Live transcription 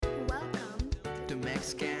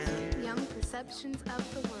Mexican. Young perceptions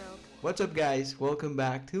of the world. What's up, guys? Welcome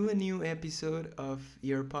back to a new episode of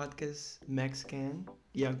your podcast, Mexican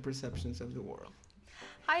Young Perceptions of the World.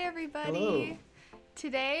 Hi, everybody. Hello.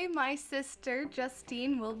 Today, my sister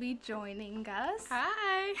Justine will be joining us.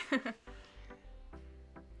 Hi.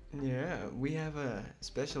 Yeah, we have a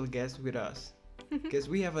special guest with us because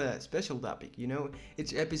we have a special topic. You know,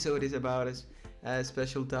 each episode is about a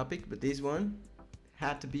special topic, but this one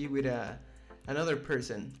had to be with another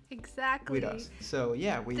person Exactly. with us. So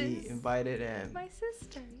yeah, we This- invited My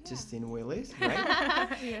sister. Yeah. Justine Willis, right?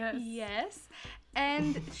 Yes. Yes.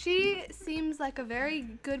 And she seems like a very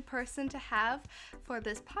good person to have for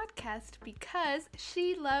this podcast because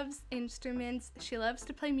she loves instruments. She loves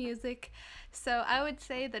to play music. So I would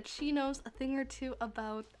say that she knows a thing or two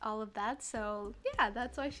about all of that. So yeah,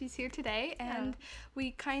 that's why she's here today. And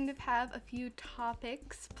we kind of have a few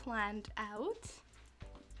topics planned out.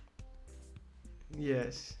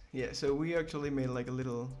 Yes, yeah. So we actually made like a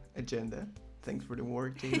little agenda. Thanks for the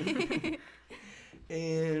work, Jamie.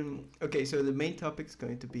 And okay, so the main topic is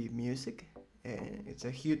going to be music, and it's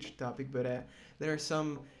a huge topic. But there are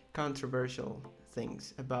some controversial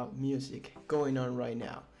things about music going on right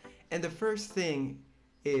now. And the first thing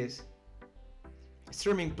is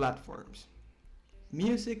streaming platforms.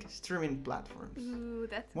 Music streaming platforms. Ooh,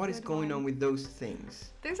 that's a What is good going one. on with those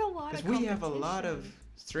things? There's a lot of Because we have a lot of competition.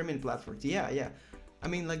 streaming platforms. Yeah. I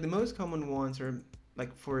mean, like the most common ones are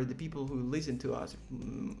like for the people who listen to us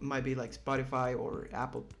might be like Spotify or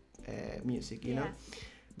Apple Music, you know.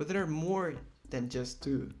 But there are more than just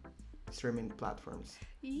two streaming platforms.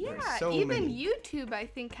 Yeah, so even many. YouTube I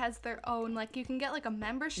think has their own. Like you can get like a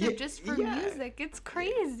membership Yeah, just for yeah. music. It's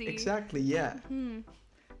crazy. Exactly. Yeah. Hmm.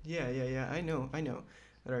 Yeah. I know.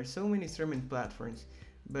 There are so many streaming platforms,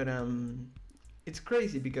 but it's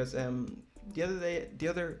crazy because the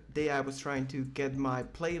other day I was trying to get my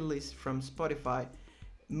playlist from Spotify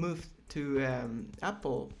moved to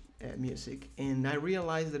Apple Music, and I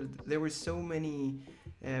realized that there were so many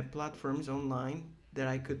platforms online that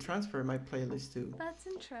I could transfer my playlist to. That's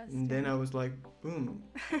interesting. And then I was like, boom,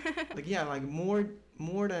 like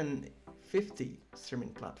more than 50 streaming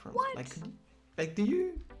platforms. What? Like, do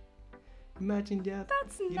you imagine that?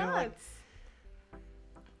 That's you know, nuts. like,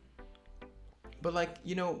 But like,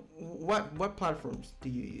 you know, what platforms do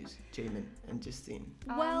you use, Jamin and Justine?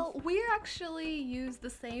 Well, we actually use the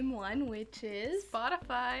same one, which is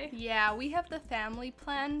Spotify. yeah, we have the family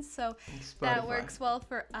plan, so Spotify. that works well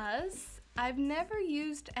for us. I've never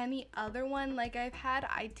used any other one. Like I've had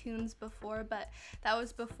iTunes before, but that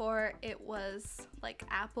was before it was like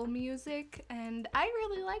Apple Music, and I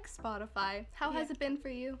really like Spotify. How has Yeah. it been for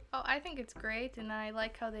you? Oh, I think it's great, and I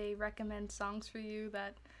like how they recommend songs for you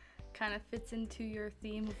that kind of fits into your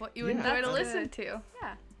theme of what you Yeah, enjoy to that's listen good. to.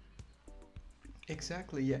 Yeah.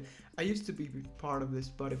 Exactly, yeah. I used to be part of the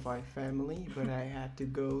Spotify family, but I had to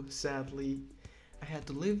go, sadly. I had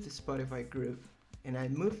to leave the Spotify group, and I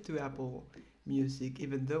moved to Apple Music,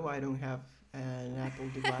 even though I don't have an Apple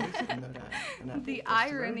device. I'm not an Apple The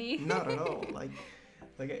customer. irony. Not at all.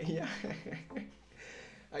 Yeah.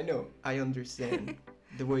 I know. I understand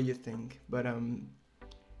the way you think, but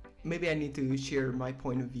maybe I need to share my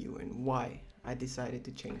point of view and why I decided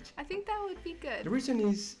to change. I think that would be good. The reason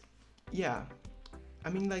is, yeah, I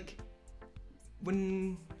mean, like,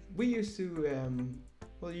 when we used to,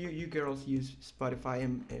 well, you girls use Spotify,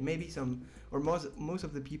 and maybe some, or most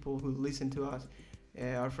of the people who listen to us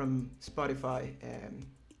are from Spotify,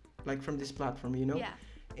 like from this platform, you know? Yeah.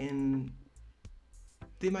 And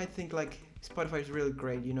they might think, like, Spotify is really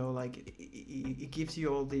great, you know, like, it gives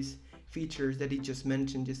you all these features that he just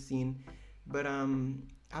mentioned, Justine, but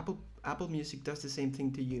Apple Music does the same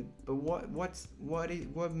thing to you. But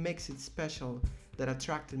what makes it special that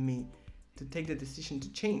attracted me to take the decision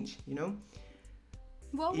to change? You know,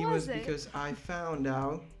 What it was was it? because I found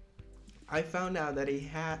out that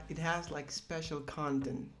it has like special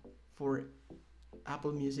content for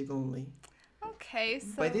Apple Music only. Okay,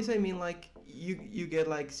 so By this I mean like you get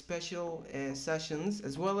like special sessions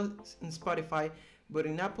as well as in Spotify, but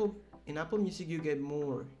in Apple Music you get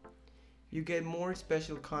more. You get more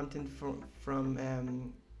special content from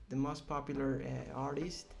the most popular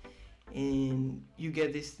artist, and you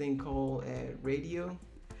get this thing called radio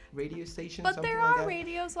station. but something there like are that.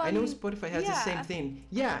 radios on I know Spotify has the same yeah. thing.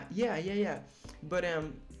 Yeah. But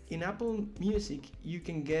in Apple Music, you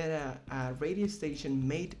can get a radio station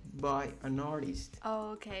made by an artist.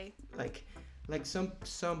 Oh, okay. Like some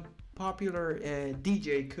popular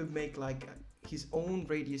DJ could make like his own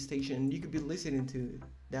radio station. You could be listening to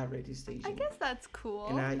that radio station. I guess that's cool.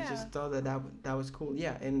 And I yeah. just thought that was cool.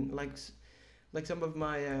 Yeah, and like some of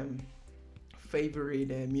my favorite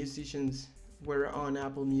musicians were on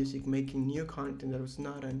Apple Music making new content that was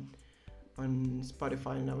not on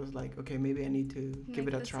Spotify, and I was like, okay, maybe I need to give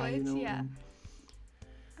Make it a the try, you switch, know. yeah.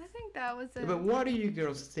 I think that was a... But what do you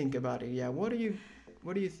girls think about it? Yeah, what do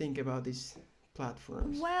you think about these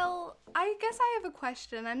platforms? Well, I guess I have a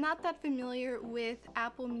question. I'm not that familiar with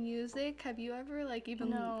Apple Music. Have you ever like even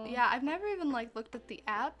No. Yeah, I've never even like looked at the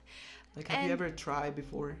app. Like, have you and- ever tried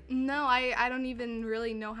before? No, I don't even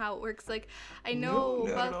really know how it works. Like I know No,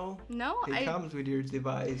 not about at all. No, It comes with your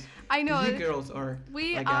device. I know You girls are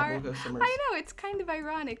we like are Apple customers. I know, it's kind of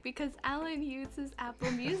ironic because Alan uses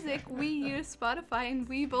Apple Music, we use Spotify, and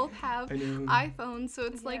we both have I know. iPhones, so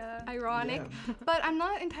it's like Yeah. ironic. Yeah. But I'm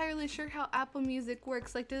not entirely sure how Apple Music works.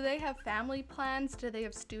 Like, do they have family plans? Do they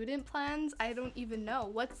have student plans? I don't even know.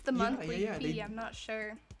 What's the Yeah, monthly yeah, fee? they- I'm not sure.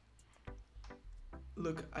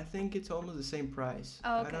 Look, I think it's almost the same price.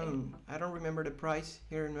 Oh, okay. I don't remember the price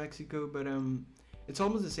here in Mexico, but it's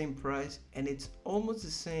almost the same price, and it's almost the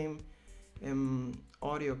same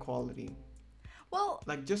audio quality. Well,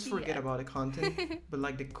 Like, just forget Yeah. about the content, but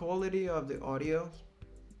like the quality of the audio,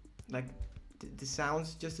 like the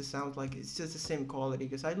sounds, just the sounds, like it's just the same quality.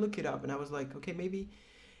 Because I look it up and I was like, okay, maybe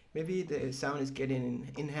the sound is getting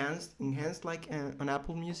enhanced like on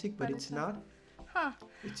Apple Music, but But it's it's not. huh.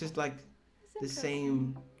 It's just like It's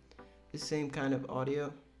the same kind of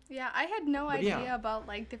audio. Yeah, I had no But idea yeah. about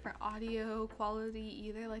like different audio quality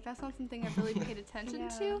either. Like that's not something I've really paid attention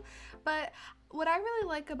Yeah. to. But what I really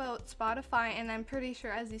like about Spotify, and I'm pretty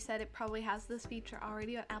sure, as you said, it probably has this feature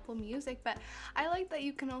already on Apple Music, but I like that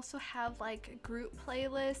you can also have like group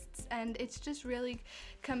playlists, and it's just really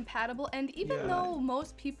compatible. And even Yeah. though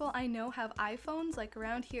most people I know have iPhones, like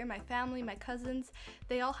around here, my family, my cousins,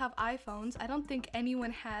 they all have iPhones. I don't think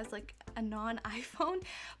anyone has like a non-iPhone,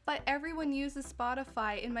 but everyone uses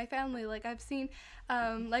Spotify in my family. Like I've seen,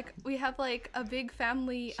 like we have like a big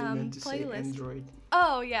family So you meant to say playlist. Android.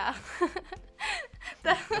 Oh yeah.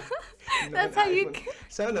 That- Not that's how you. iPhone.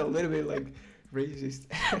 Sound a little bit like racist.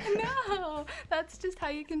 No, that's just how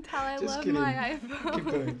you can tell I Just love kidding. my Keep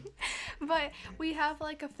iPhone. going. But we have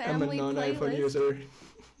like a I'm a family non-iPhone playlist. user.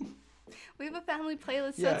 We have a family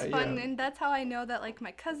playlist Yeah, that's fun, yeah. and that's how I know that like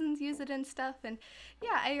my cousins use it and stuff. And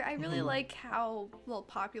yeah, I really Mhm. like how well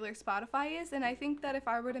popular Spotify is, and I think that if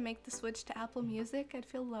I were to make the switch to Apple Music, I'd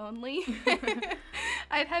feel lonely.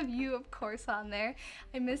 I'd have you, of course, on there.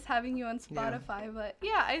 I miss having you on Spotify, but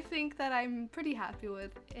yeah, I think that I'm pretty happy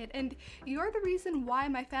with it. And you're the reason why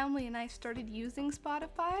my family and I started using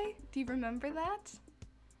Spotify. Do you remember that?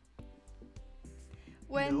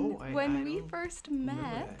 No, I We don't first remember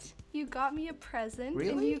met, that. you got me a present, and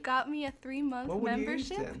Really? you got me a 3-month What would you use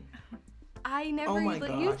membership. then? I never my used.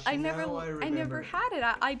 gosh, I never. now I I never remember. had it.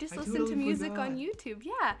 I just I listened to totally music on forgot. YouTube.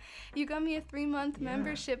 Yeah, you got me a 3-month Yeah.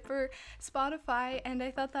 membership for Spotify, and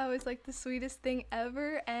I thought that was like the sweetest thing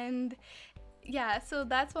ever. And yeah, so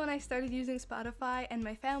that's when I started using Spotify, and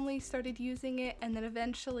my family started using it, and then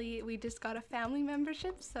eventually we just got a family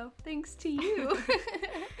membership. So thanks to you.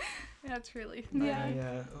 That's really fun. Yeah.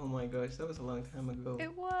 Yeah. Oh my gosh, that was a long time ago.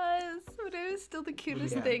 It was, but it was still the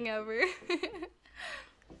cutest Yeah. thing ever.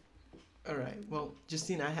 All right. Well,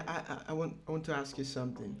 Justine, I want to ask you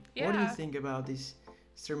something. What do you Yeah. think about these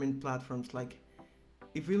streaming platforms? Like,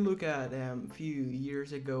 if we look at a few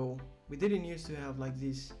years ago, we didn't used to have like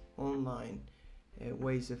these online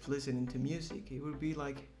ways of listening to music. It would be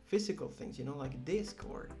like physical things, you know, like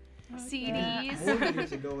Discord. CDs. More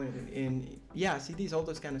years ago, in yeah, CDs, all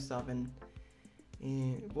those kind of stuff. And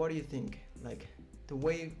what do you think? Like the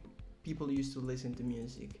way people used to listen to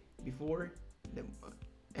music before,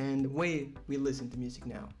 and the way we listen to music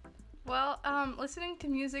now. Well, listening to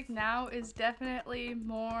music now is definitely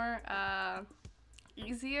more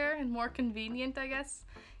easier and more convenient, I guess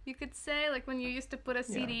you could say. Like when you used to put a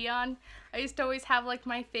CD on, I used to always have like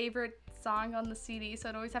my favorite song on the CD, so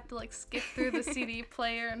I'd always have to like skip through the CD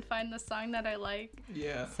player and find the song that I like.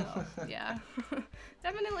 Yeah. So yeah,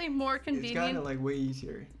 definitely more It's kind convenient. of like way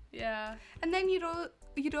easier. Yeah. And then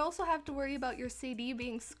you'd also have to worry about your CD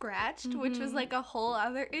being scratched, which was Mhm. like a whole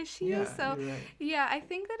other issue. Yeah, So you're right. yeah, I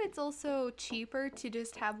think that it's also cheaper to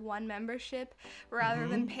just have one membership rather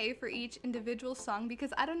than pay for each individual song,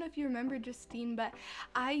 because I don't know if you remember, Justine, but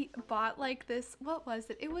I bought like this, what was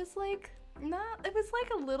it? It was like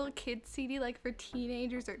a little kid CD, like for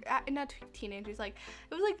teenagers, or not teenagers, like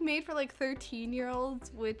it was like made for like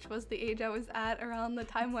 13-year-olds, which was the age I was at around the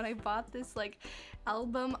time when I bought this like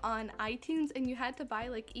album on iTunes, and you had to buy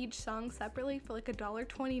like each song separately for like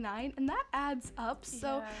 $1.29, and that adds up.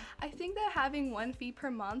 So Yeah. I think that having one fee per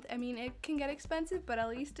month, I mean, it can get expensive, but at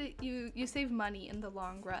least you save money in the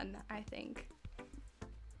long run, I think.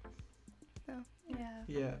 So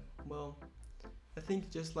Yeah, well, I think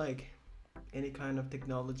just like any kind of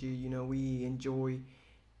technology, we enjoy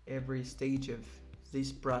every stage of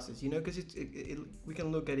this process, because we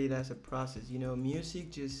can look at it as a process,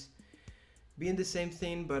 music just being the same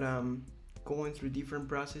thing, but going through different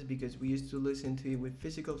process because we used to listen to it with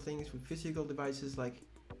physical things, with physical devices, like,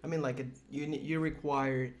 I mean, like you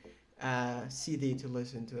require a CD to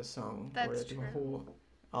listen to a song or That's to true. a whole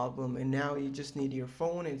album, and now you just need your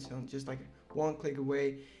phone. It's on just like one click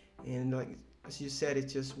away, and like as you said,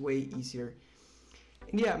 it's just way easier.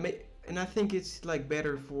 And yeah, and I think it's like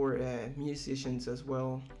better for musicians as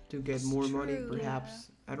well to get It's more money. true.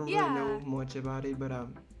 Perhaps I don't really Yeah. know much about it, but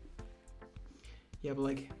yeah, but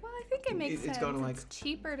like Well, I think it makes it's sense. gotta, like, It's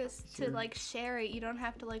cheaper to easier. like share it. You don't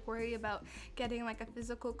have to like worry about getting like a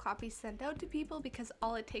physical copy sent out to people because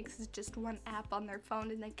all it takes is just one app on their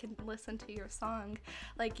phone and they can listen to your song.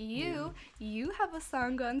 Like you have a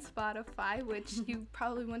song on Spotify, which you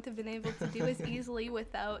probably wouldn't have been able to do as easily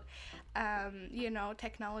without,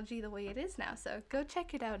 technology the way it is now. So go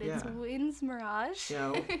check it out. It's Yeah. Winds Mirage.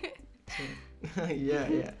 Yeah.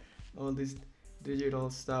 Yeah. All this digital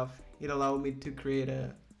stuff. It allowed me to create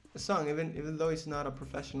a song, even though it's not a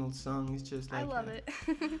professional song. It's just like I love it.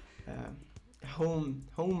 a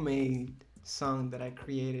homemade song that I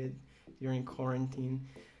created during quarantine.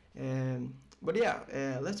 But yeah,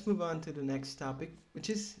 let's move on to the next topic, which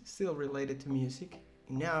is still related to music.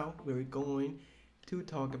 And now we're going to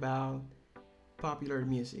talk about popular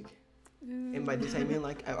music. And by this I mean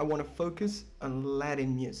like I want to focus on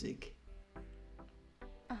Latin music.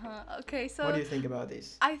 Okay, so What do you think about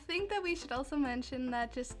this? I think that we should also mention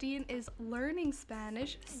that Justine is learning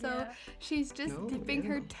Spanish, so Yeah. she's just No, dipping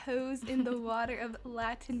her yeah. toes in the water of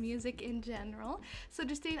Latin music in general. So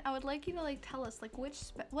Justine, I would like you to like tell us like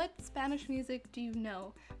what Spanish music do you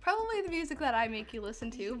know? Probably the music that I make you listen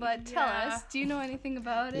to, but tell Yeah. us, do you know anything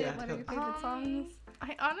about it? Yeah, What are your favorite songs?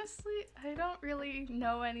 I don't really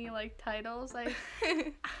know any like titles. I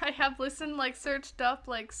have listened like searched up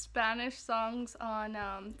like Spanish songs on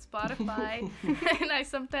Spotify, and I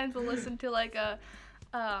sometimes will listen to like a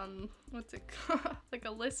what's it called, like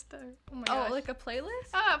a list or oh my gosh. Like a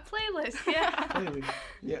playlist? A playlist, yeah. Playlist.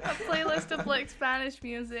 Yeah. A playlist of like Spanish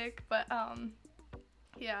music, but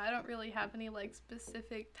yeah, I don't really have any like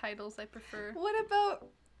specific titles I prefer. What about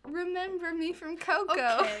Remember Me from Coco?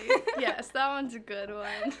 Okay. Yes, that one's a good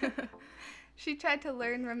one. She tried to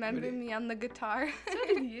learn Remember Really? Me on the guitar. So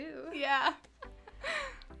did you. Yeah.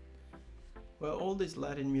 Well, all this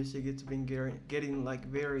Latin music, it's been getting like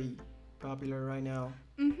very popular right now.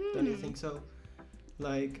 Mm-hmm. Don't you think so?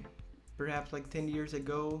 Like perhaps like 10 years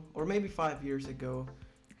ago or maybe 5 years ago,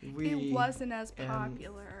 It wasn't as um,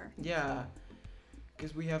 popular. yeah,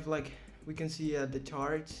 because we can see the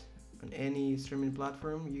charts on any streaming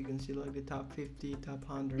platform. You can see like the top 50, top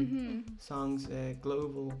 100 Mm-hmm. songs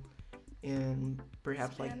global, and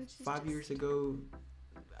perhaps like Spanish is 5 just- years ago,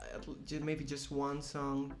 maybe just one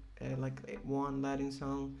song, one Latin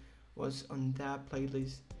song, was on that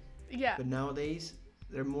playlist. Yeah. But nowadays,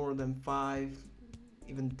 there are more than 5,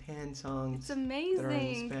 even 10 songs. It's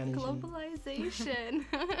amazing. Spanish and- Globalization.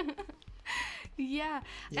 Yeah.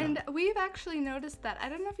 Yeah. And we've actually noticed that. I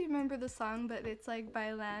don't know if you remember the song, but it's like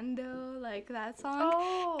Bailando, like that song.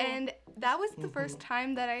 Oh. And that was the Mhm. first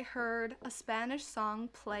time that I heard a Spanish song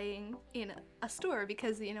playing in a store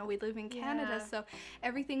because, we live in Canada, Yeah. so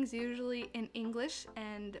everything's usually in English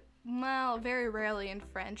and, well, very rarely in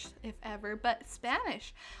French, if ever, but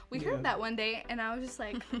Spanish. We Yeah. heard that one day, and I was just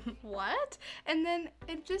like, what? And then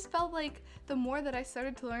it just felt like the more that I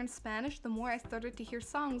started to learn Spanish, the more I started to hear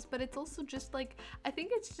songs, but it's also just like, I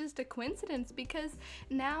think it's just a coincidence because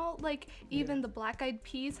now, like, even the Black Eyed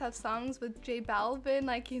Peas have songs with J Balvin,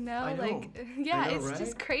 like, I know. like, yeah, I know, it's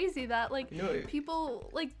just right? crazy that, like, You know, people,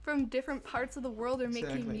 like, from different parts of the world are making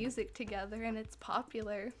Exactly. music together, and it's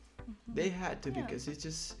popular. they had to Yeah. because it's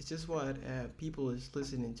just what people is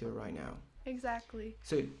listening to right now. Exactly.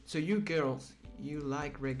 So you girls, you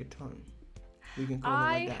like reggaeton? We can call it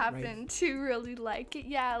I like that, happen right? to really like it.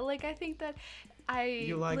 Yeah, like, I think that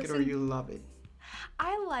You like it or listen- you love it?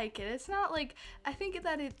 I like it. It's not like, I think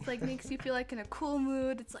that it like makes you feel like in a cool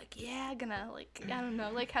mood. It's like, yeah, gonna like, I don't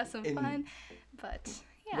know, like have some And fun. But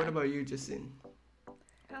yeah. What about you, Justin?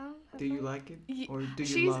 Do you like it Ye- or do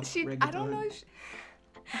you love reggaeton? I don't know.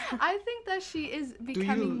 I think that she is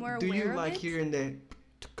becoming more do aware you of like it. hearing the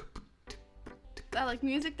Like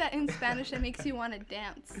music that in Spanish that makes you want to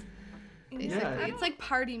dance. Yeah. Basically. It's like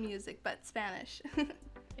party music, but Spanish.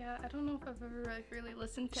 Yeah, I don't know if I've ever like really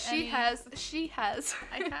listened to She any. has.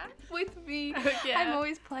 I have. With me. Yeah. I'm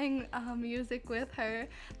always playing music with her.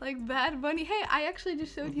 Like Bad Bunny. Hey, I actually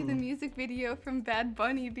just showed you the music video from Bad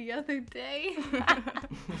Bunny the other day.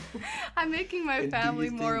 I'm making my And family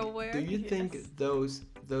more aware. Do you Yes. think those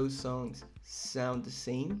songs sound the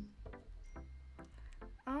same,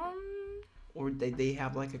 or they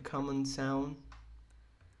have like a common sound?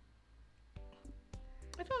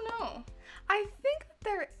 I don't know. I think that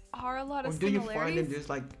there are a lot Or of do you similarities. find them just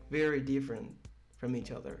like very different from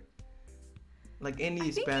each other? Like any I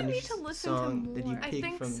think you Spanish need to listen to song that you more. I pick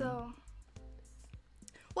think from. so.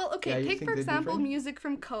 Well, okay, Yeah, you take think for they're example different? music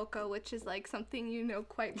from Coco, which is like something you know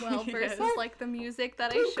quite well, Yes. versus like the music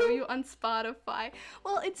that I show you on Spotify.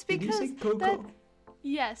 Well, it's Did you because say Coco? that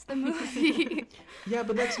yes, the movie. Yeah,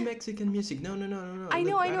 but that's Mexican music. No. I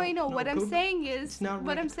know, Look, I know. don't- no, What I'm Coco- saying is, It's not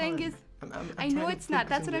what I'm saying reggaeton. is, I'm I know trying to it's not. focus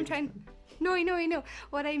That's on what I'm trying. reggaeton. No, I know.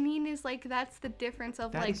 What I mean is like that's the difference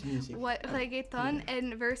of That like is music. what reggaeton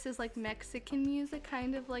and versus like Mexican music,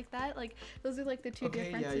 kind of like that. Like those are like the two Okay,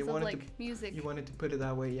 yeah, differences you of wanted like music. You wanted to put it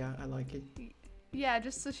that way, yeah, I like it. Yeah,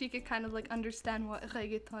 just so she could kind of like understand what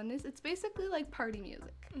reggaeton is. It's basically like party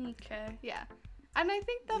music. Okay. Yeah. And I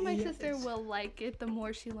think that my sister Yes. will like it the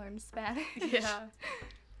more she learns Spanish. Yeah.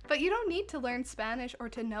 But you don't need to learn Spanish or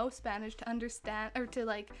to know Spanish to understand or to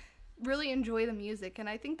like really enjoy the music. And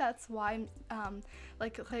I think that's why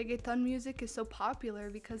like reggaeton music is so popular,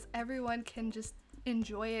 because everyone can just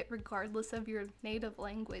enjoy it regardless of your native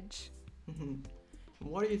language.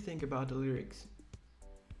 What do you think about the lyrics?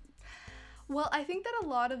 Well, I think that a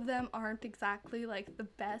lot of them aren't exactly like the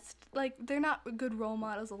best. Like they're not good role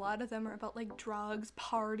models. A lot of them are about like drugs,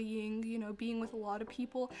 partying, you know, being with a lot of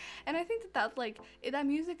people. And I think that like that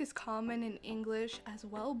music is common in English as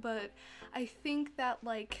well, but I think that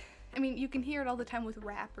like I mean, you can hear it all the time with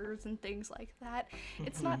rappers and things like that.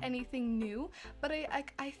 It's not anything new, but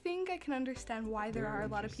I think I can understand why there Very are a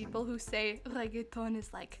lot of interesting. people who say reggaeton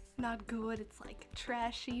is like not good, it's like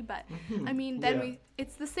trashy, but I mean, then Yeah.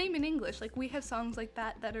 it's the same in English. Like we have songs like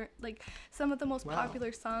that are like some of the most Wow.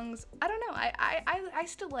 popular songs. I don't know. I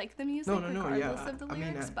still like the music No, yeah, regardless of the I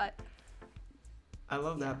mean, lyrics, but I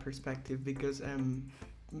love that perspective because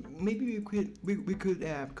maybe we could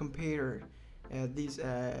compare this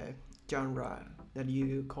genre that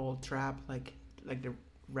you call trap, like the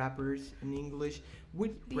rappers in English,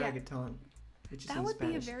 with Yeah. reggaeton, which is that in would be a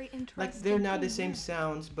Spanish. very interesting Like they're not the thing, same yeah.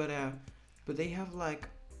 sounds, but they have like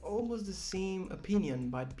almost the same opinion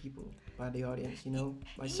by the people, by the audience, you know,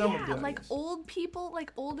 by some of the Yeah, like audience.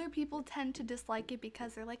 older people tend to dislike it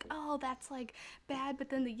because they're like, oh, that's like bad. But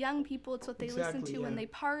then the young people, it's what they listen Exactly, to when yeah. they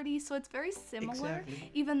party. So it's very similar, Exactly.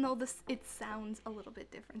 even though it sounds a little bit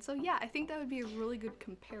different. So yeah, I think that would be a really good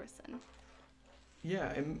comparison.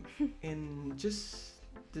 Yeah, and just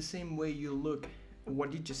the same way you look,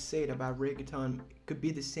 what you just said about reggaeton could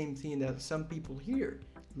be the same thing that some people here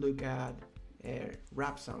look at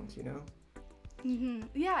rap songs, you know?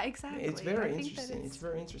 Yeah, exactly. It's I very think that interesting. It's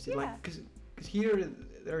very interesting. yeah. Like, cause here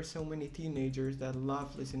there are so many teenagers that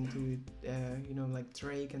love listening to, you know, like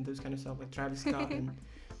Drake and those kind of stuff, like Travis Scott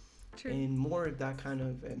True. and more of that kind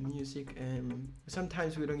of music.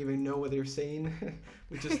 Sometimes we don't even know what they're saying.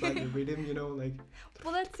 We just like the rhythm, you know, like.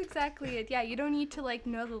 Well, that's exactly it. Yeah, you don't need to like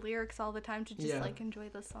know the lyrics all the time to just Yeah. like enjoy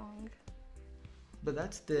the song. But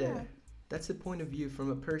that's the point of view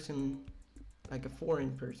from a person, like a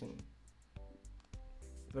foreign person.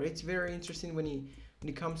 But it's very interesting when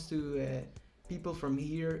it comes to people from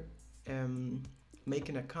here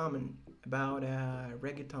making a comment about a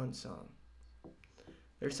reggaeton song.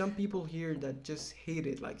 There's some people here that just hate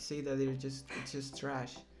it, like say that it's just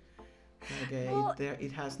trash. Like Well-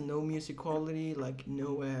 it has no music quality, like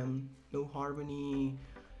no harmony.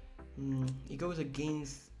 It goes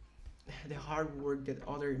against the hard work that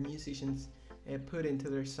other musicians put into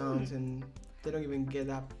their songs, and they don't even get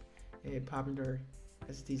that popular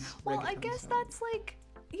as these. Well, I reggaeton guess songs. that's like,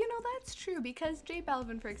 you know, that's true because J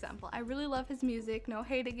Balvin, for example, I really love his music, no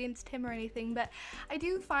hate against him or anything, but I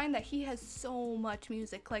do find that he has so much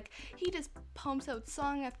music. Like, he just pumps out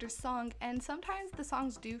song after song, and sometimes the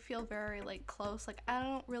songs do feel very, like, close. Like, I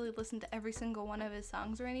don't really listen to every single one of his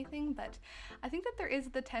songs or anything, but I think that there is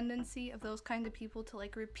the tendency of those kind of people to,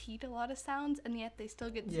 like, repeat a lot of sounds, and yet they still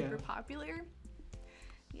get super Yeah. popular.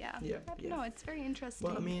 Yeah. Yeah, I don't yeah. know, it's very interesting.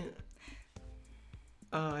 Well, I mean,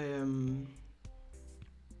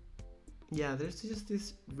 yeah, there's just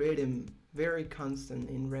this rhythm, very constant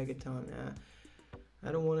in reggaeton.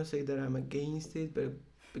 I don't want to say that I'm against it, but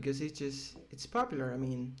because it's popular. I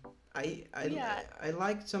mean, Yeah. I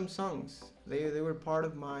liked some songs. They were part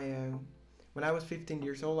of my when I was 15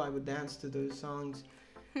 years old. I would dance to those songs,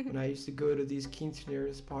 when I used to go to these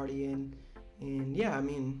quinceañeras party, and yeah, I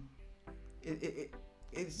mean,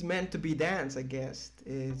 it's meant to be dance, I guess.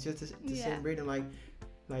 It's just the Yeah. same rhythm, like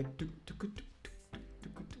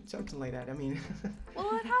something like that. I mean,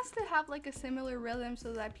 Well, it has to have like a similar rhythm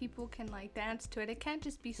so that people can like dance to it. It can't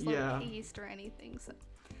just be slow Yeah. paced or anything. So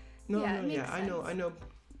no, Yeah, it no, yeah, makes I know,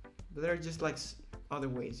 but there are just like other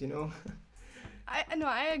ways, you know.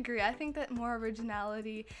 I agree. I think that more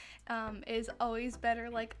originality is always better.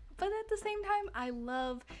 Like, but at the same time, I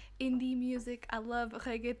love indie music. I love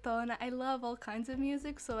reggaeton. I love all kinds of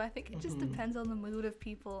music. So I think it just Mhm. depends on the mood of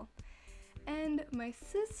people. And my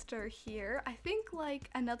sister here, I think like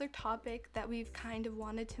another topic that we've kind of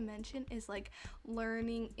wanted to mention is like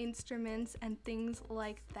learning instruments and things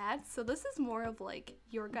like that. So this is more of like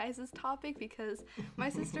your guys' topic because my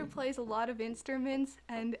sister plays a lot of instruments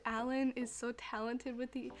and Alan is so talented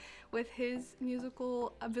with his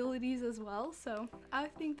musical abilities as well. So I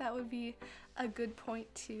think that would be a good point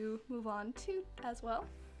to move on to as well.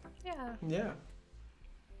 Yeah. Yeah.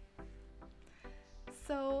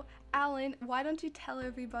 So, Alan, why don't you tell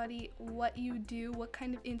everybody what you do, what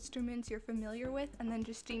kind of instruments you're familiar with, and then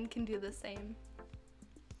Justine can do the same.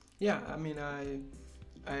 Yeah, I mean,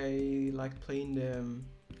 I like playing the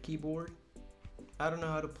keyboard. I don't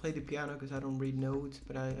know how to play the piano because I don't read notes,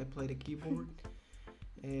 but I play the keyboard.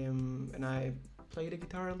 And I play the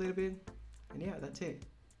guitar a little bit. And yeah, that's it.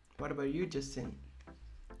 What about you, Justin?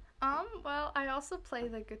 Well, I also play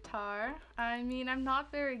the guitar. I mean, I'm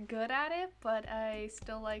not very good at it, but I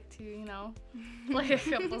still like to, play a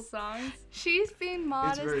couple songs. She's being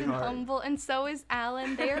modest very and hard. humble, and so is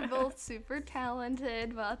Alan. They are both super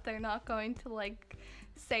talented, but they're not going to,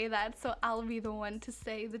 say that, so I'll be the one to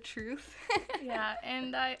say the truth. Yeah,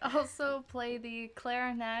 and I also play the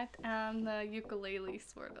clarinet and the ukulele,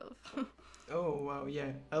 sort of. Oh, wow,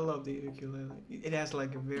 yeah. I love the ukulele. It has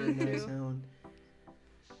like a very Me nice too. sound.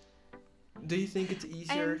 Do you think it's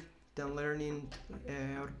easier And- than learning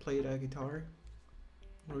how to play the guitar?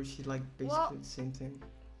 Or is it like basically Well- the same thing?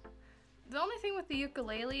 The only thing with the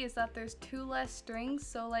ukulele is that there's 2 less strings,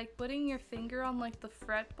 so like putting your finger on like the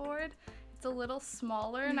fretboard, it's a little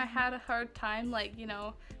smaller, and I had a hard time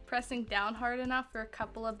pressing down hard enough for a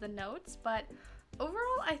couple of the notes, but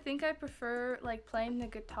overall I think I prefer like playing the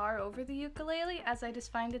guitar over the ukulele, as I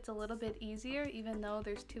just find it's a little bit easier even though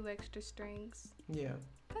there's 2 extra strings. Yeah.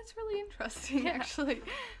 That's really interesting, Yeah. actually.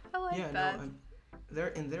 I like Yeah, that. no,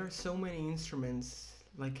 there are so many instruments.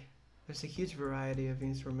 Like, there's a huge variety of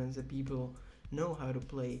instruments that people know how to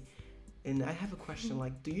play. And I have a question.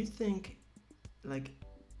 Like, do you think, like,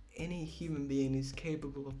 any human being is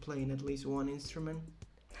capable of playing at least one instrument?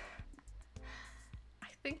 I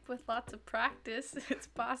think with lots of practice it's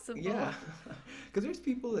possible. Yeah, because there's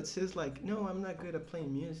people that says like, no, I'm not good at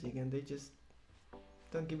playing music, and they just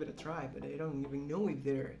don't give it a try, but they don't even know if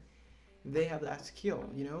they have that skill,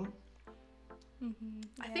 you know? Mm-hmm.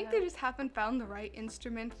 I think they just haven't found the right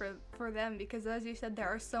instrument for them because, as you said, there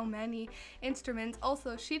are so many instruments.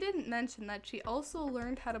 Also, she didn't mention that she also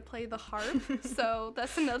learned how to play the harp, so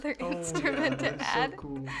that's another instrument to that's add. so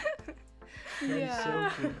cool. That is so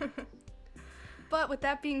cool. But with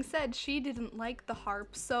that being said, she didn't like the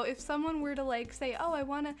harp. So if someone were to say, "Oh, I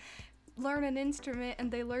want to learn an instrument,"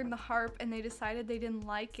 and they learned the harp and they decided they didn't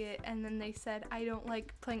like it, and then they said, "I don't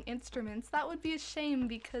like playing instruments," that would be a shame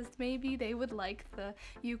because maybe they would like the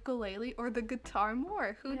ukulele or the guitar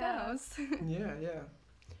more. Who Yeah. knows? Yeah.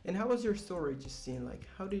 And how was your story, Justine? Like,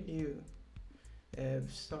 how did you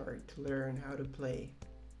start to learn how to play?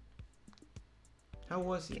 How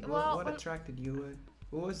was it? Well, What when- attracted you?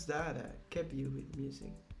 What was that kept you with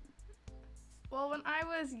music? Well, when I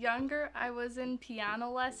was younger, I was in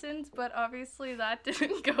piano lessons, but obviously that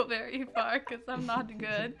didn't go very far because I'm not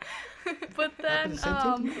good. But then,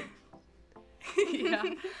 Happened the same thing to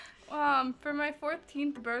me. yeah. For my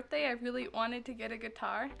 14th birthday, I really wanted to get a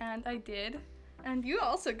guitar, and I did. And you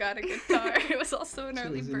also got a guitar. It was also an She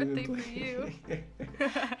early wasn't even birthday for playing. you.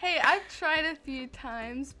 Hey, I've tried a few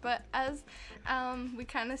times, but as we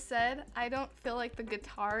kind of said, I don't feel like the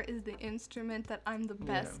guitar is the instrument that I'm the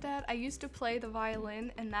best at. I used to play the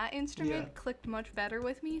violin, and that instrument Yeah. clicked much better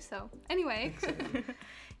with me. So anyway, Exactly.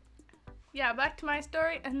 Yeah, back to my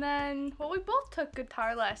story, and then, well, we both took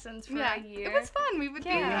guitar lessons for a year. it was fun. We would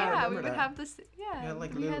Yeah. Yeah, I we remember would that. have this. You Yeah, had,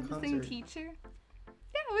 like, a we little had the same concert. teacher.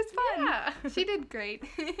 Yeah, it was fun. Yeah. She did great.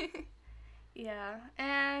 Yeah,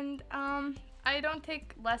 and I don't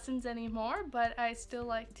take lessons anymore, but I still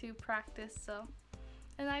like to practice, so.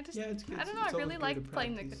 And I just, Yeah, it's good. I don't know, It's I really always good to like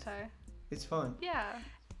playing the practice. guitar. It's fun. Yeah.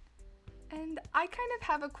 And I kind of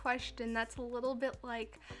have a question that's a little bit I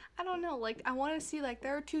don't know, I want to see,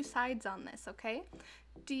 there are 2 sides on this, okay?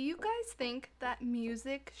 Do you guys think that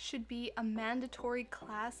music should be a mandatory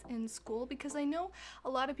class in school? Because I know a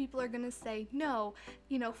lot of people are going to say no,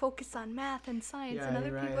 focus on math and science, Yeah, and other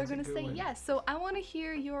you're right. people are That's a going to good say one. yes. So I want to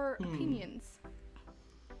hear your opinions.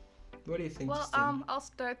 What do you think, Well, Justine? I'll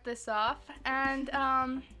start this off, and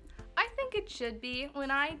I think it should be. When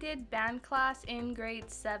I did band class in grade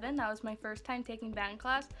 7, that was my first time taking band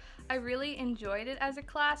class. I really enjoyed it as a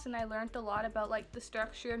class, and I learned a lot about like the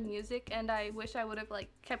structure of music, and I wish I would have like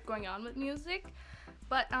kept going on with music.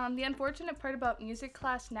 But the unfortunate part about music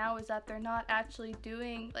class now is that they're not actually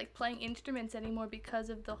doing like playing instruments anymore because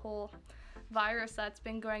of the whole virus that's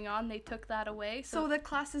been going on. They took that away. So the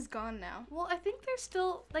class is gone now. Well, I think they're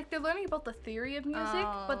still like they're learning about the theory of music,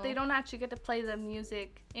 but they Oh. don't actually get to play the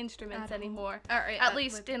music instruments At home. anymore. All right, At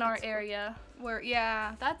least in our school. area.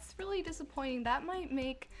 Yeah, that's really disappointing. That might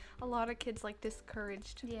make a lot of kids like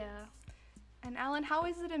discouraged. Yeah. And Alan, how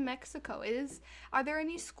is it in Mexico? Are there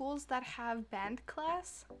any schools that have band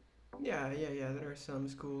class? Yeah. There are some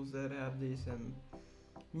schools that have this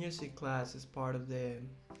music class as part of the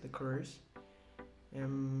course.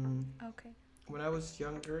 Okay. When I was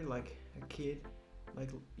younger, like a kid,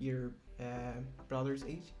 like your brother's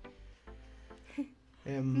age.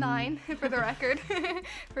 9 for the record,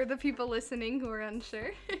 for the people listening who are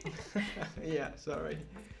unsure. Yeah, sorry.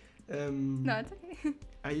 No, it's okay.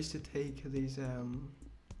 I used to take these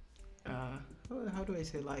how do I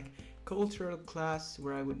say, like cultural class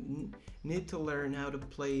where I would need to learn how to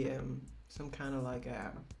play some kind of like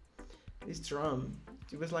this drum.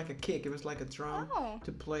 It was like a kick. It was like a drum Oh,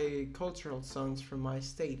 to play cultural songs from my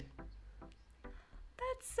state.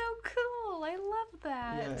 that's so cool. I love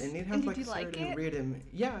that. Yeah, and it has like did a you like certain it? rhythm.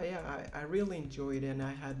 Yeah, I really enjoyed it, and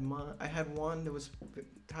I had one that was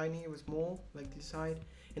tiny, it was small, like this side,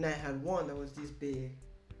 and I had one that was this big,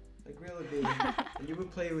 like really big. And you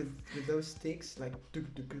would play with those sticks, like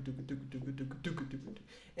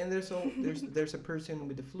and there's a person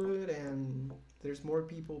with the flute, and there's more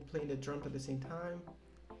people playing the drum at the same time,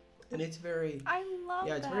 and it's very I love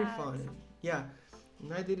yeah, it's that. very fun. Yeah,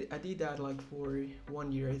 and I did that like for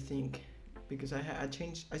 1 year, I think, because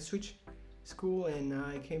I switched school, and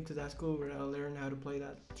I came to that school where I learned how to play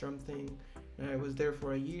that drum thing, and I was there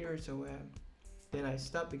for a year. So then I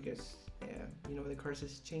stopped because the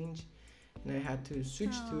courses changed, and I had to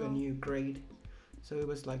switch to a Oh. new grade, so it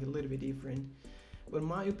was like a little bit different. But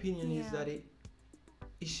my opinion is Yeah. that it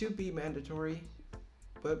should be mandatory,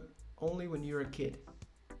 but only when you're a kid,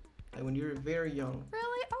 like when you're very young.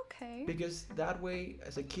 Really? Okay. Because that way,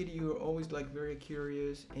 as a kid, you're always like very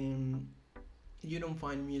curious, and you don't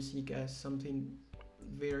find music as something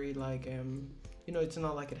very like it's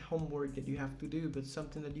not like a homework that you have to do, but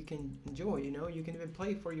something that you can enjoy. You can even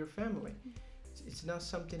play for your family. It's not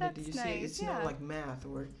something that That's you see. nice, It's yeah. not like math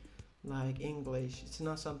or like English. It's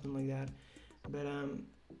not something like that. But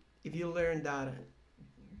if you learn that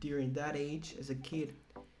during that age as a kid,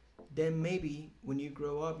 then maybe when you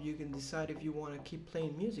grow up, you can decide if you want to keep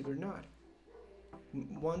playing music or not.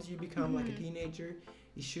 Once you become like a Mhm. teenager,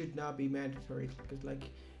 it should not be mandatory, because like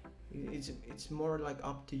it's more like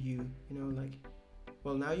up to you. Like,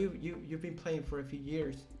 well, now you've been playing for a few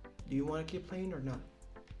years. Do you want to keep playing or not?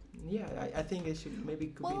 Yeah, I think it should maybe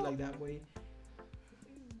could be Well, like that way.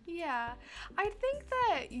 Yeah, I think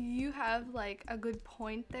that you have like a good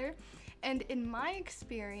point there. And in my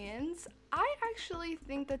experience, I actually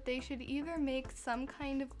think that they should either make some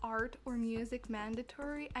kind of art or music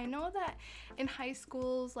mandatory. I know that in high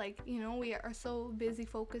schools, like, we are so busy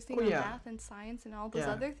focusing Oh, on yeah. math and science and all those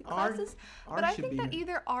Yeah, other art- classes. Art But I should think be that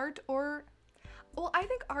either I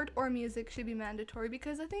think art or music should be mandatory,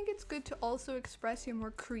 because I think it's good to also express your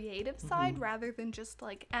more creative side Mhm. rather than just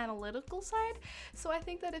like analytical side. So I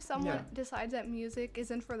think that if someone Yeah. decides that music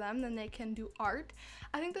isn't for them, then they can do art.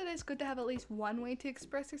 I think that it's good to have at least one way to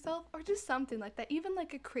express yourself, or just something like that. Even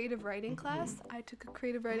like a creative writing class. I took a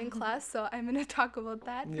creative writing class, so I'm gonna talk about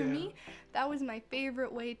that. For Yeah. me, that was my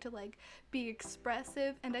favorite way to like be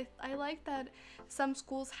expressive, and I like that some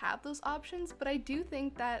schools have those options, but I do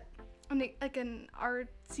think that like an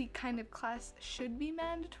artsy kind of class should be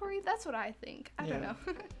mandatory. That's what I think. I don't Yeah.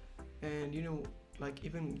 know. And like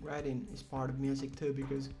even writing is part of music too,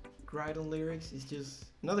 because writing lyrics is just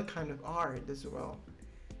another kind of art as well.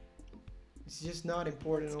 It's just not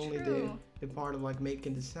important It's only true. the part of like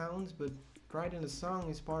making the sounds, but writing a song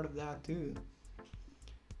is part of that too.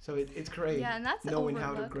 So it's great Yeah, and that's knowing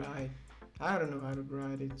how to overlooked. write. I don't know how to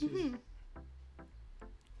write. It's just Mhm.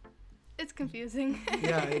 It's confusing.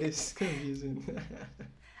 yeah, it is confusing.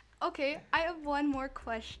 Okay, I have one more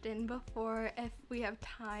question before, if we have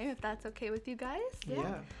time, if that's okay with you guys.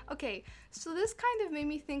 Yeah. Okay, so this kind of made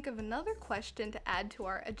me think of another question to add to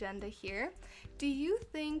our agenda here. Do you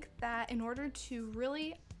think that in order to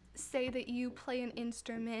really say that you play an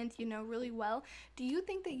instrument, really well, do you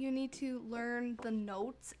think that you need to learn the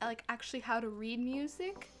notes, like actually how to read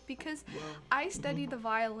music? Because Well, I studied the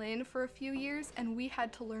violin for a few years and we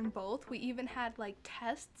had to learn both. We even had like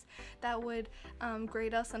tests that would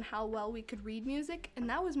grade us on how well we could read music, and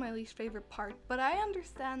that was my least favorite part. But I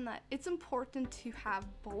understand that it's important to have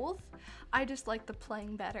both. I just like the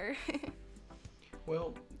playing better.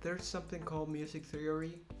 well, there's something called music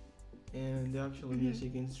theory and the actual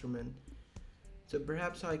music instrument. So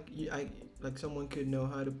perhaps like someone could know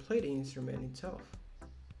how to play the instrument itself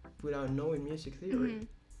without knowing music theory.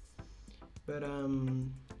 But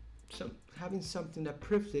having something that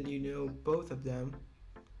proves that you know both of them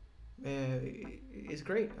is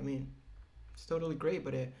great. I mean, it's totally great.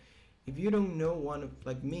 But if you don't know one of,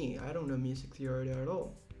 like me, I don't know music theory at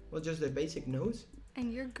all. Well, just the basic notes.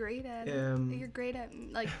 And you're great at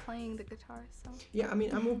like playing the guitar, so. Yeah, I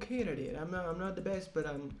mean, I'm okay at it. I'm not the best, but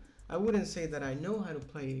I wouldn't say that I know how to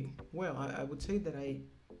play well. I would say that I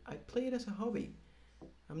play it as a hobby.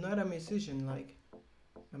 I'm not a musician.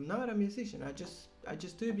 I'm not a musician. I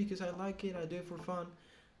just do it because I like it. I do it for fun.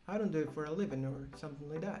 I don't do it for a living or something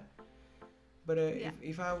like that. But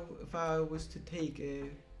if I was to take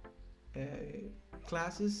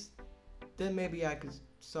classes, then maybe I could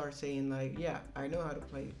start saying like, yeah, I know how to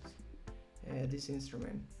play this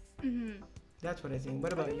instrument. That's what I think.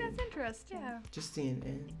 What about you? That's interesting. Yeah. Justine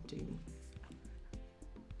and Jaden.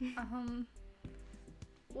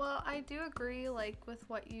 Well, I do agree, like, with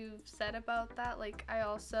what you've said about that. Like, I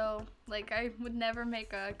also, like, I would never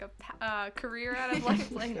make a career out of, like,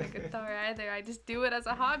 playing the guitar either. I just do it as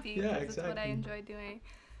a hobby. Yeah, because it's what I exactly. enjoy doing.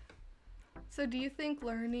 So do you think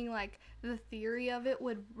learning like the theory of it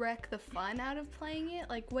would wreck the fun out of playing it?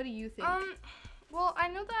 Like, what do you think? Well, I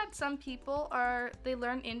know that some people they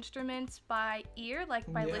learn instruments by ear,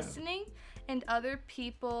 like by Yeah. listening, and other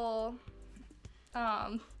people,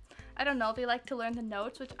 I don't know, they like to learn the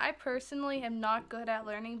notes, which I personally am not good at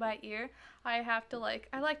learning by ear. I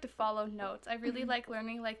like to follow notes. I really like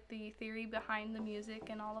learning like the theory behind the music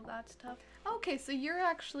and all of that stuff. Okay, so you're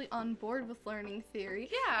actually on board with learning theory.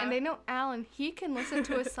 Yeah. And I know Alan, he can listen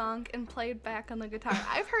to a song and play it back on the guitar.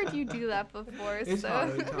 I've heard you do that before, It's so.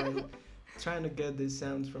 hard. It's hard. Trying to get the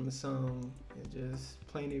sounds from a song and just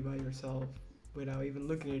playing it by yourself without even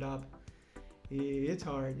looking it up. It's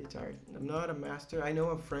hard. It's hard. I'm not a master. I know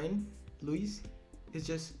a friend, Luis, is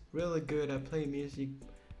just really good at playing music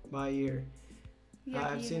by ear. Yeah,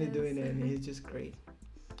 I've he seen it doing is. it, and he's just great.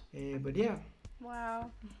 But yeah, Wow.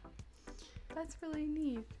 That's really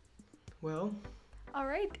neat. well, All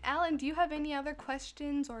right, Alan, do you have any other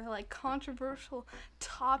questions or like controversial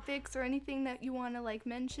topics or anything that you want to like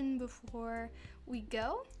mention before we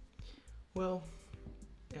go? well,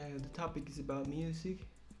 the topic is about music,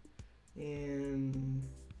 and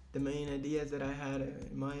the main ideas that I had in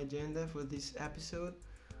my agenda for this episode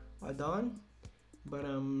are done. But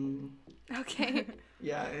Okay.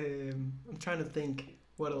 yeah, I'm trying to think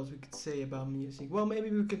what else we could say about music. Well, maybe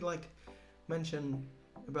we could like mention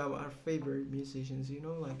about our favorite musicians,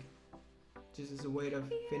 like just as a way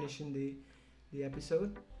of finishing the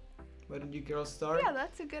episode. Why don't you girls start? Yeah,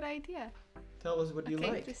 that's a good idea. Tell us what you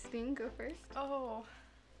Okay, like. Justine, go first. Oh.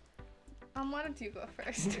 Why don't you go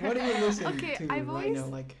first? What are you listening Okay, to I've right always- now?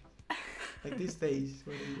 Like these days.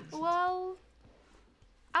 What are you listening Well,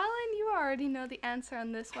 Alan, you already know the answer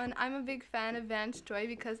on this one. I'm a big fan of Vance Joy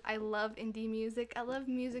because I love indie music. I love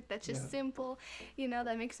music that's just Yeah. simple,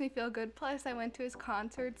 that makes me feel good. Plus, I went to his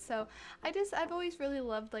concert, so I've always really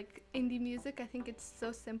loved like indie music. I think it's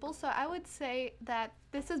so simple. So I would say that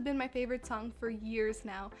this has been my favorite song for years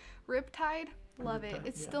now. Riptide, love it. Riptide,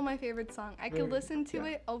 It's yeah. still my favorite song. I could Very- listen to yeah.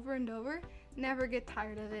 it over and over, never get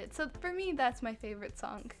tired of it. So for me, that's my favorite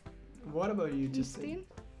song. What about you, Justine? Justine?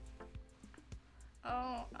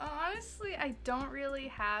 Oh, honestly, I don't really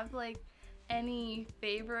have like any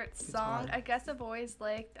favorite song. hard. I guess I've always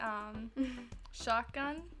liked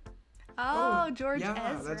Shotgun. Oh, George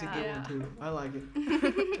yeah, Ezra. that's a good Yeah. one too. I like it.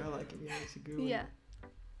 I like it. Yeah, it's a good one. Yeah.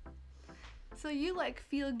 So you like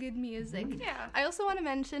feel good music. Mhm. Yeah. I also want to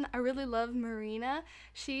mention I really love Marina.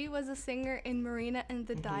 She was a singer in Marina and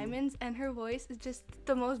the Mhm. Diamonds, and her voice is just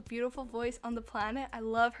the most beautiful voice on the planet. I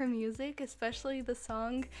love her music, especially the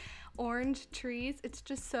song Orange Trees. It's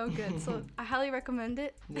just so good. So I highly recommend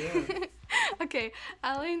it. Yeah. Okay,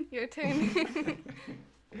 Alan, your turn.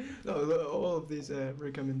 No, all of these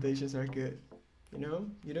recommendations are good. You know,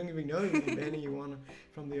 you don't even know if anyone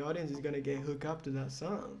from the audience is gonna get hooked up to that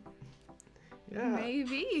song. Yeah.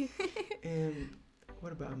 Maybe. And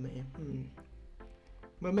what about me?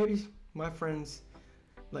 Well, maybe my friends,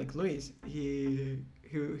 like Luis, he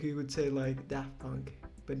would say like Daft Punk.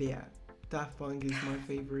 But yeah, Daft Punk is my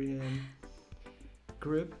favorite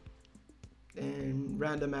group, and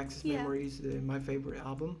Random Access Yeah. Memories my favorite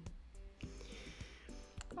album.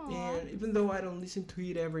 Aw. And even though I don't listen to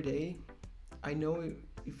it every day, I know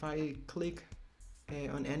if I click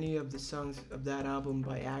on any of the songs of that album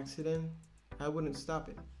by accident, I wouldn't stop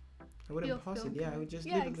it. I wouldn't You'll pause feel it. Yeah, I good. would just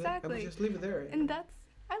Yeah, leave it there. I would exactly. just leave it there. And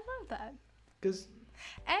I love that. Because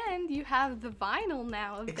And you have the vinyl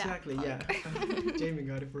now of exactly, Daft yeah. Punk. Jamie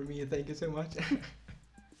got it for me. Thank you so much.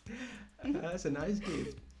 That's a nice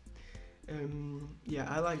gift. Yeah,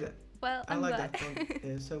 I like that. Well, I I'm like glad. that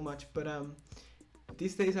Punk so much. But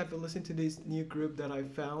these days I've been listening to this new group that I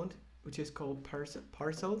found, which is called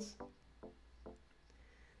Parcels.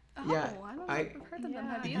 Oh, Yeah, I don't know I- if I've heard of them.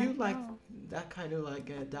 Yeah. Have If you? you like No. that kind of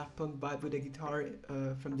like Daft Punk vibe with the guitar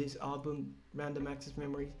from this album, Random Access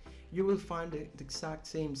Memories, you will find the exact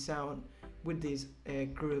same sound with this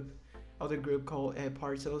other group called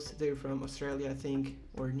Parcels. They're from Australia, I think,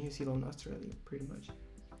 or New Zealand, Australia, pretty much.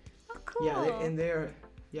 Oh, cool. Yeah, and they're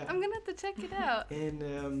I'm gonna have to check it out.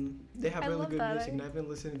 and they have I really love good that. music, and I've been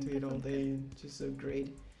listening to it all day, and it's just so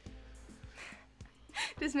great.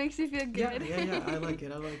 Just makes you feel Yeah, good. yeah, I like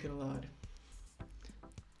it. I like it a lot.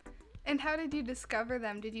 And how did you discover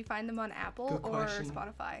them? Did you find them on Apple Good or question.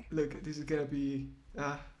 Spotify? Look, this is gonna be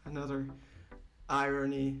another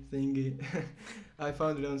irony thingy. I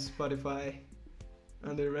found it on Spotify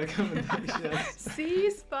under recommendations, See,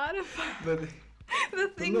 Spotify. but The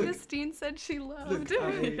thing look. Justine said she loved. look,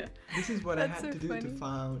 this is what I That's had so to do to funny.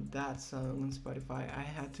 find that song on Spotify. I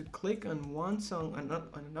had to click on one song and not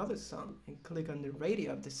on another song, and click on the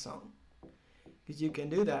radio of the song, because you can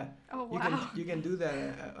do that. Oh You wow. can you can do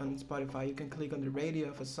that on Spotify. You can click on the radio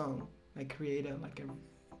of a song, like create a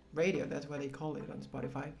radio. That's what they call it on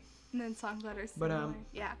Spotify. And then songs that are But, similar.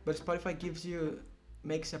 Yeah. But Spotify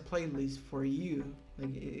makes a playlist for you.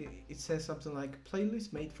 Like it says something like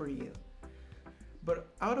playlist made for you.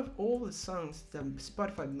 But out of all the songs that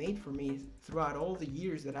Spotify made for me throughout all the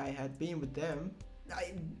years that I had been with them,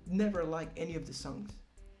 I never liked any of the songs.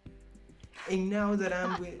 And now that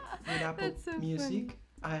I'm with Apple That's so Music,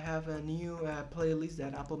 I have a new playlist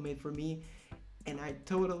that Apple made for me, and I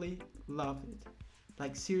totally love it.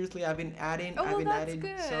 Like seriously, I've been adding Oh, well, that's adding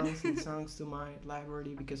good. songs and songs to my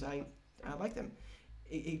library because I like them.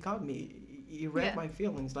 It got me. It read Yeah. my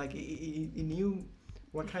feelings. Like it knew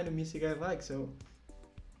what kind of music I like. So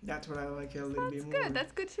that's what I like a little That's bit more. good.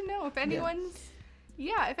 That's good to know. If anyone's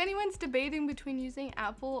if anyone's debating between using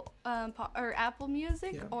Apple or Apple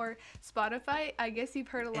Music Yeah. or Spotify, I guess you've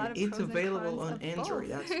heard a lot And of it's pros available and on cons of Android.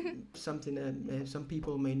 both. That's something that some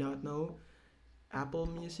people may not know. Apple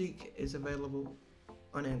Music is available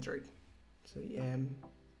on Android. So yeah.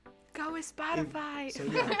 Go with Spotify. So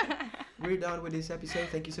yeah, we're done with this episode.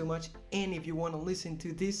 Thank you so much. And if you want to listen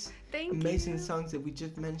to these Thank amazing you. songs that we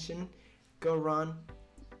just mentioned, go run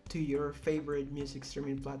to your favorite music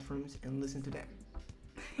streaming platforms and listen to them.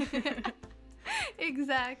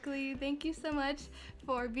 Exactly. Thank you so much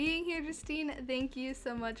for being here, Justine. Thank you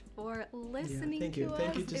so much for listening thank to you. us.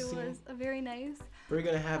 Thank you, It Justine. was a very nice. We're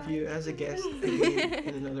gonna have you as a guest again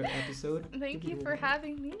in another episode. Thank If you you for want.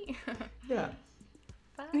 having me. Yeah.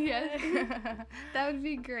 Bye. Yeah. That would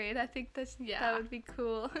be great. I think that Yeah. would be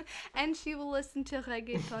cool. And she will listen to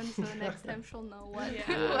reggaeton, so next time she'll know what,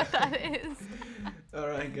 Yeah. what that is. All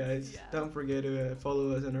right, guys. Yeah. Don't forget to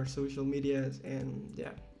follow us on our social medias and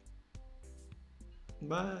yeah.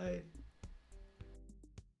 Bye.